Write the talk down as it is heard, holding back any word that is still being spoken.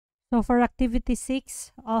So for activity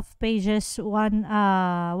 6 of pages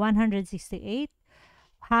 168,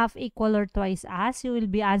 half, equal, or twice as, you will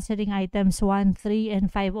be answering items 1, 3, and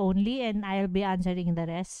 5 only, and I'll be answering the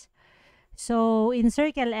rest. So in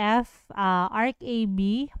circle F, arc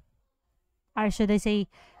AB, or should I say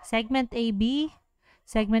segment AB,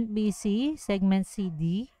 segment BC, segment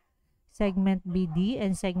CD, segment BD,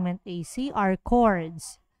 and segment AC are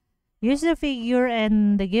chords. Use the figure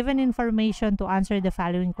and the given information to answer the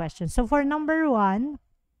following questions. So for number 1,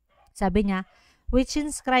 sabi niya, which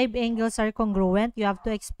inscribed angles are congruent? You have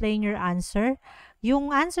to explain your answer. Yung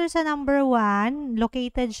answer sa number 1,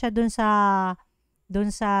 located siya dun sa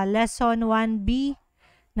lesson 1B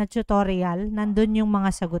na tutorial. Nandun yung mga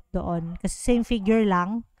sagot doon. Kasi same figure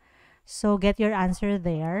lang. So get your answer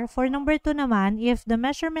there. For number 2 naman, if the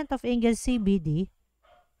measurement of angle CBD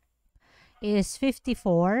is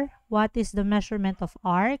 54, what is the measurement of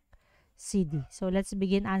arc CD? So let's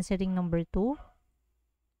begin answering number 2.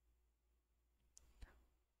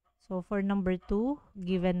 So for number 2,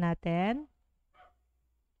 given natin,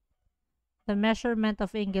 the measurement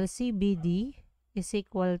of angle CBD is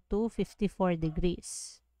equal to 54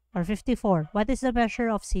 degrees or 54. What is the measure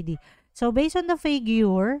of CD? So based on the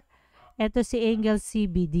figure, ito si angle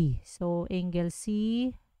CBD. So angle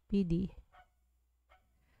CBD.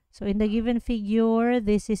 So in the given figure,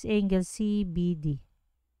 this is angle CBD.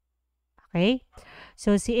 Okay?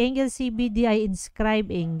 So si angle CBD ay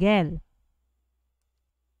inscribed angle.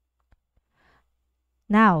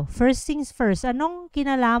 Now, first things first, anong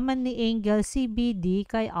kinalaman ni angle CBD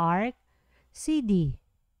kay arc CD?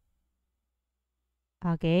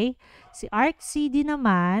 Okay? Si arc CD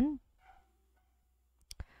naman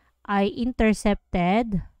ay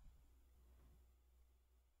intercepted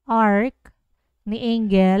arc ni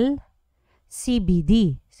angle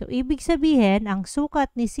CBD. So, ibig sabihin, ang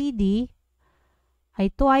sukat ni CD ay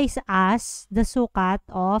twice as the sukat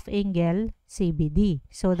of angle CBD.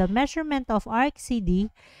 So, the measurement of arc CD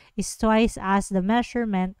is twice as the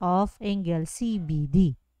measurement of angle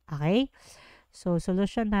CBD. Okay? So,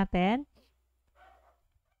 solution natin.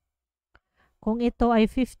 Kung ito ay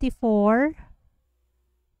 54,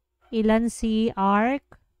 ilan si arc?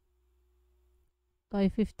 Ito ay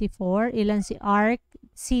 54. Ilan si arc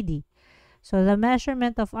CD? So, the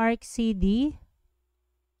measurement of arc CD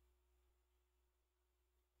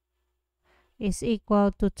is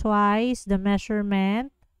equal to twice the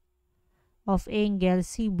measurement of angle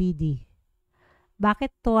CBD.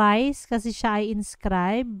 Bakit twice? Kasi siya ay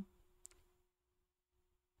inscribe.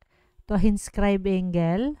 Ito ay inscribe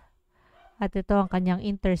angle. At ito ang kanyang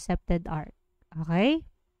intercepted arc. Okay?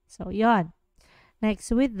 So, yon.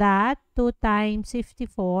 Next, with that, 2 times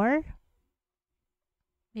 54,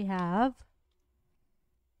 we have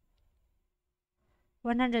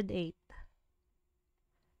 108.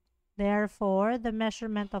 Therefore, the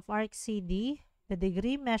measurement of arc CD, the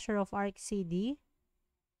degree measure of arc CD,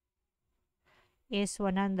 is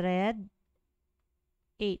 108.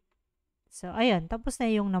 So, ayun. Tapos na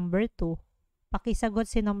yung number 2. Pakisagot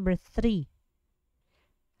si number 3.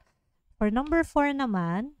 For number 4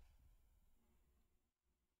 naman,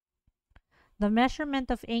 the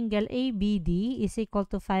measurement of angle ABD is equal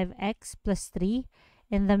to 5x plus 3,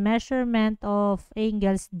 and the measurement of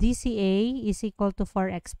angles DCA is equal to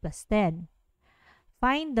 4x plus 10.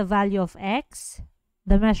 Find the value of x,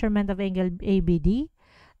 the measurement of angle ABD,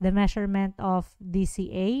 the measurement of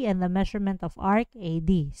DCA, and the measurement of arc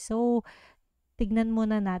AD. So, tignan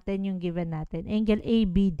muna natin yung given natin. Angle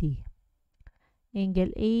ABD.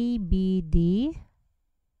 Angle ABD.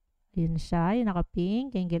 Yun siya, yung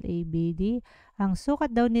naka-pink, angle ABD. Ang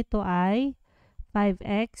sukat daw nito ay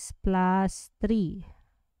 5x plus 3.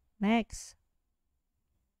 Next.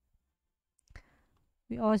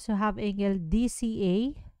 We also have angle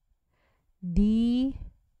DCA. DCA.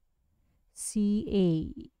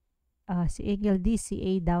 Si angle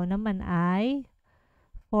DCA daw naman ay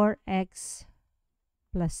 4x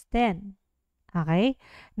plus 10. Okay?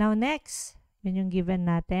 Now, next. Yun yung given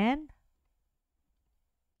natin.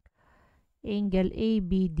 Angle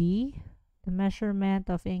ABD, the measurement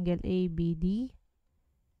of angle ABD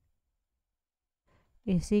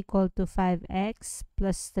is equal to 5x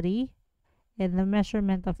plus 3, and the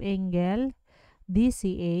measurement of angle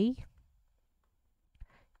DCA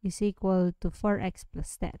is equal to 4x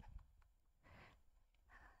plus 10.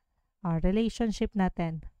 Our relationship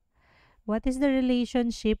natin. What is the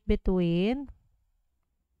relationship between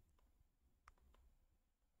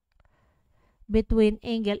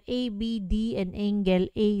angle ABD and angle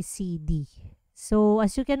ACD? So,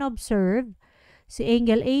 as you can observe, si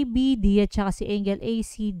angle ABD at saka si angle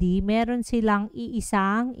ACD, meron silang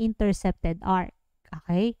iisang intercepted arc.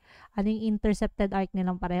 Okay? Anong intercepted arc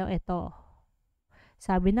nilang pareho? Ito.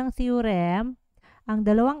 Sabi ng theorem, ang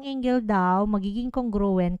dalawang angle daw magiging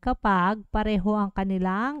congruent kapag pareho ang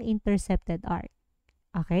kanilang intercepted arc.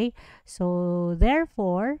 Okay? So,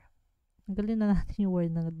 therefore, ang galing na natin yung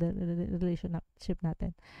word ng relationship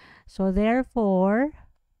natin. So, therefore,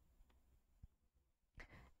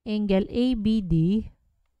 angle ABD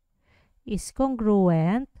is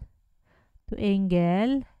congruent to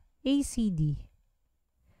angle ACD.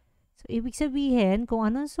 So, ibig sabihin, kung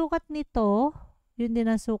anong sukat nito, yun din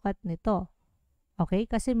ang sukat nito. Okay?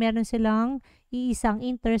 Kasi meron silang iisang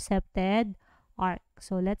intercepted arc.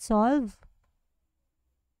 So, let's solve.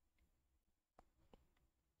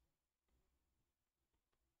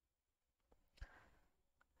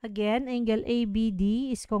 Again, angle ABD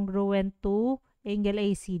is congruent to angle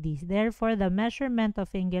ACD. Therefore, the measurement of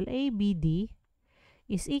angle ABD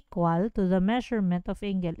is equal to the measurement of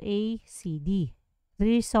angle ACD.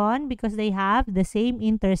 Reason, because they have the same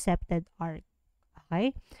intercepted arc.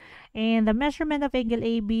 Okay? And the measurement of angle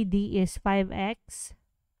ABD is 5x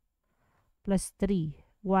plus 3,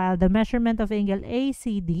 while the measurement of angle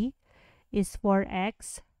ACD is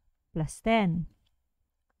 4x plus 10.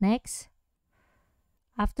 Next,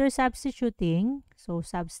 after substituting, so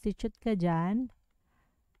substitute ka dyan.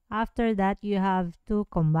 After that, you have to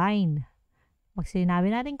combine. Pag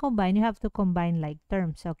sinabi natin combine, you have to combine like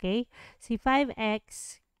terms, okay? Si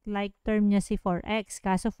 5x, like term niya si 4x.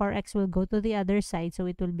 Kaso 4x will go to the other side, so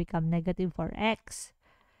it will become negative 4x.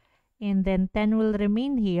 And then 10 will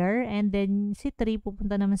remain here, and then si 3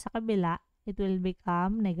 pupunta naman sa kabila, it will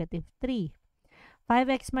become negative 3.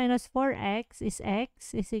 5x minus 4x is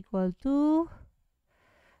x is equal to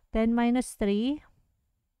 10 minus 3.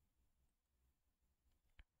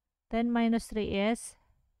 10 minus 3 is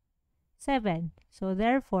 7. So,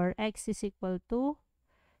 therefore, x is equal to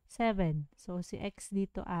 7. So, si x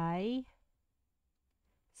dito ay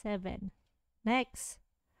 7. Next,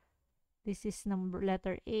 this is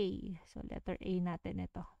letter A. So, letter A natin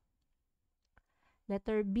ito.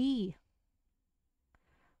 Letter B.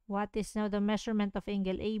 What is now the measurement of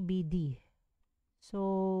angle ABD?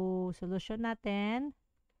 So, solution natin.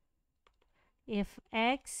 If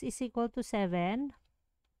x is equal to 7,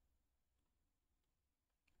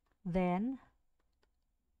 then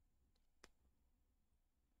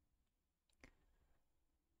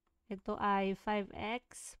ito ay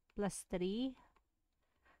 5x plus 3.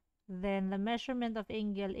 Then, the measurement of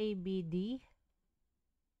angle ABD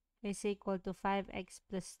is equal to 5x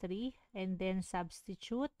plus 3. And then,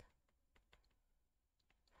 substitute.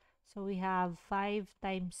 So, we have 5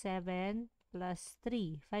 times 7 plus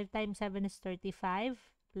 3. 5 times 7 is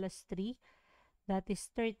 35 plus 3. That is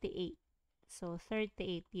 38. So,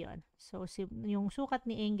 38 yon. So, yung sukat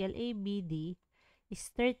ni angle ABD is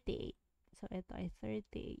 38. So, ito ay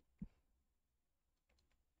 38.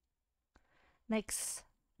 Next,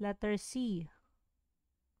 letter C.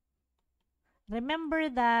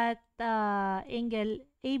 Remember that angle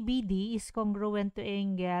ABD is congruent to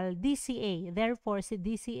angle DCA. Therefore, si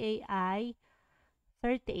DCA ay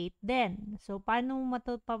 38 din. So, paano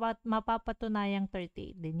mapapatunayang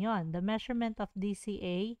 38 din yon? The measurement of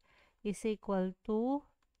DCA is equal to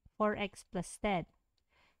 4x plus 10.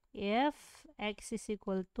 If x is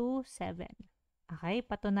equal to 7. Okay,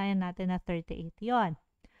 patunayan natin na 38 yon.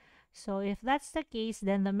 So, if that's the case,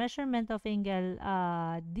 then the measurement of angle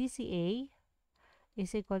DCA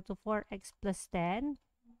is equal to 4x plus 10.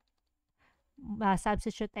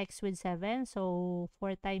 Substitute x with 7. So,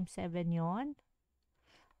 4 times 7 yon.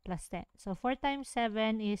 Plus 10. So, 4 times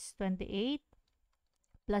 7 is 28.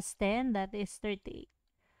 Plus 10, that is 38.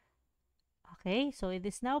 Okay, so it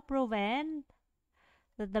is now proven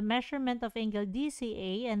that the measurement of angle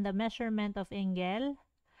DCA and the measurement of angle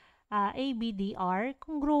ABD are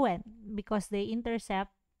congruent because they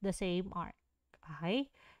intercept the same arc. Okay?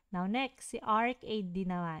 Now, next, si arc AD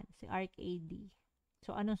naman. Si arc AD.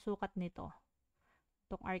 So, anong sukat nito?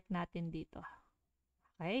 Itong arc natin dito.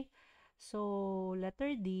 Okay? So,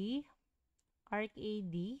 letter D, arc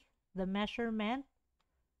AD, the measurement,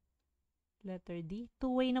 letter D,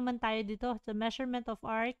 two-way naman tayo dito. The measurement of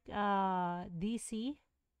arc DC,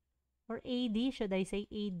 or AD, should I say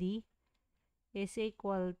AD, is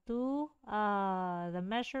equal to the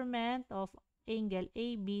measurement of angle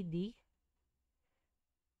ABD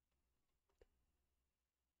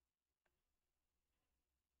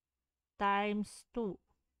times 2.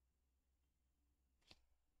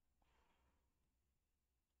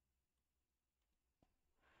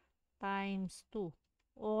 Times 2.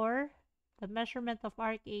 Or, the measurement of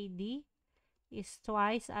arc AD is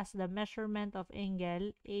twice as the measurement of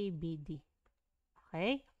angle ABD.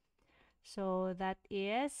 Okay? So that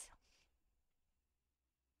is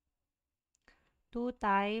 2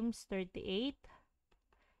 times 38.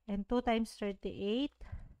 And 2 times 38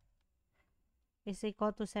 is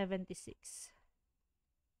equal to 76.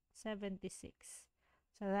 76.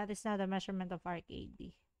 So that is now the measurement of arc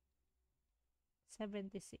AD.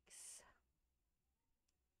 76.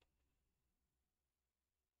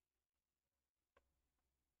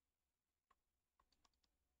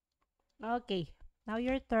 Okay. Now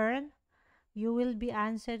your turn. You will be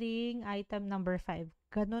answering item number 5.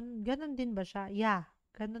 Ganun din ba siya? Yeah,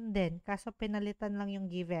 ganun din. Kaso pinalitan lang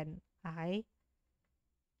yung given. Okay?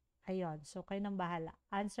 Ayun. So, kayo nang bahala.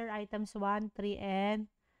 Answer items 1, 3,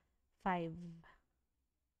 and 5.